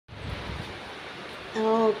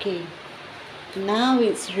Okay, now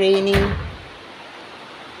it's raining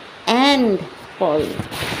and falling.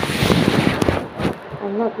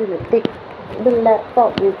 I'm not going to take the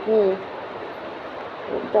laptop with me.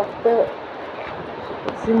 The doctor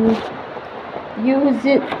doesn't use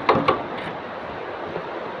it.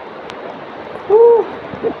 Woo.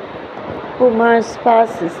 Kumar's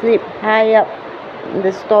fast asleep high up in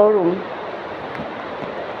the storeroom.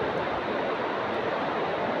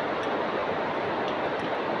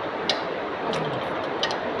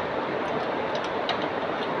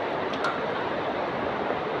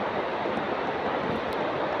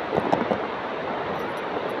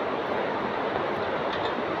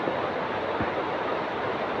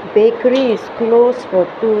 Bakery is closed for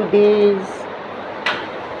 2 days.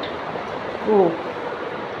 Oh,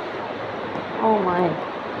 oh my,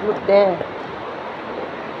 look there.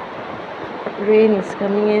 Rain is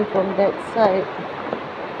coming in from that side.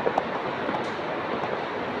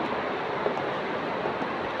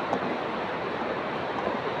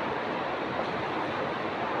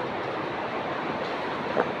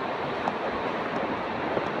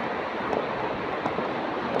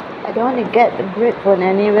 I don't want to get the bread from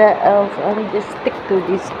anywhere else. I want to just stick to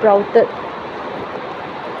these sprouted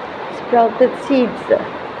seeds.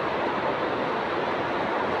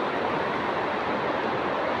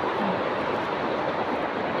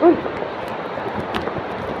 Ooh.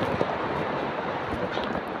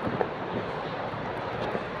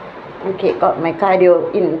 Okay, got my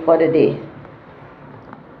cardio in for the day.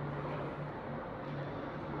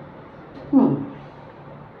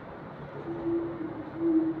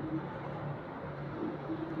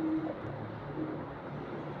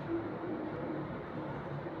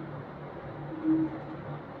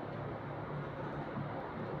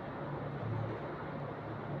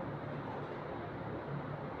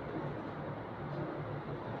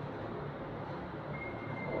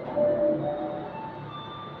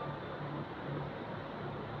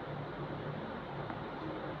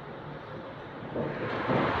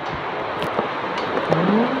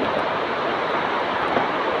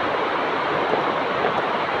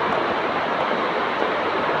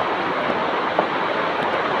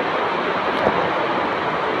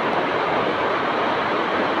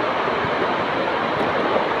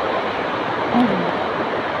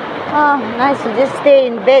 Oh, nice to just stay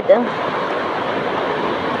in bed.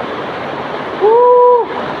 Woo.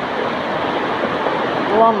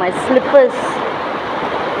 Wow, my slippers.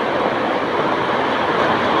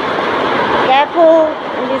 Careful,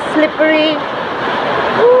 it's slippery.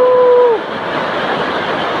 Woo.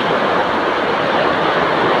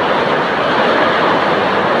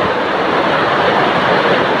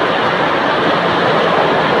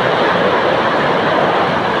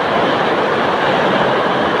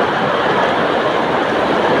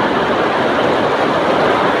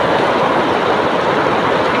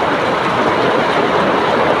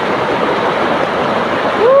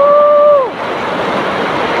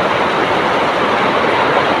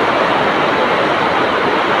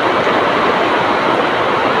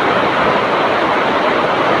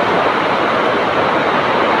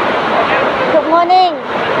 Morning.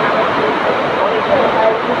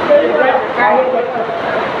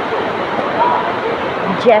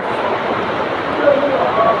 Jeff.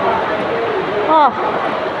 Oh,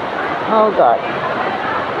 oh God.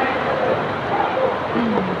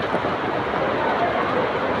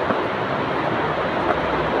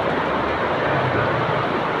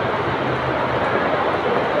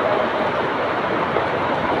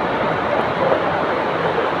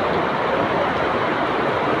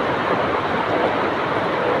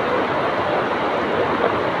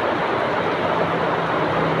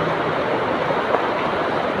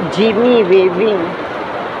 Jimmy waving.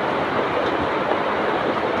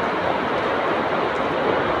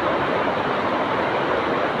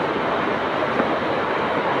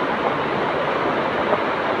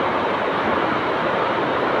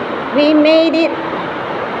 We made it.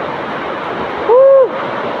 Woo.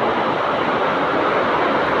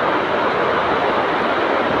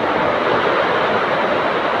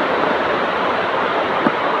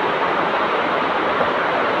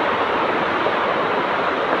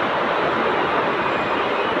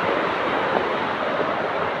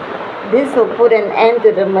 This will put an end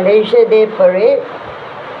to the Malaysia Day parade.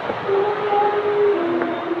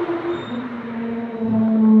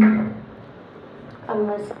 I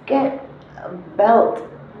must get a belt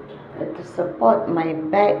to support my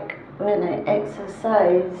back when I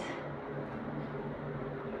exercise.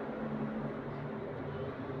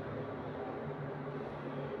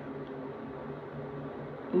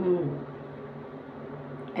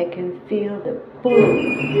 I can feel the pull.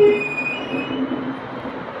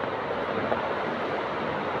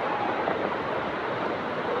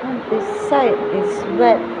 side is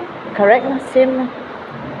wet. Correct? Same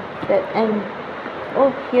that end. Oh,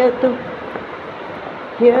 here too.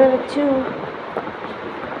 Here too.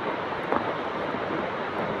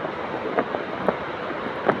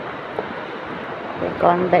 They've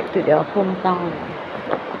gone back to their hometown.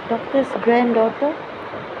 Doctor's granddaughter.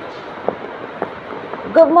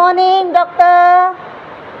 Good morning, doctor.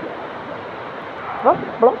 Blop,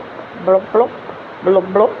 blop, blop, blop,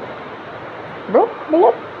 blop, blop, blop,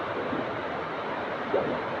 blop.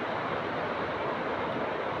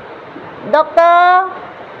 Doctor.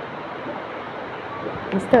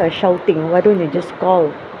 Instead of shouting, why don't you just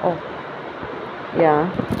call? Oh,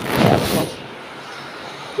 yeah, of course.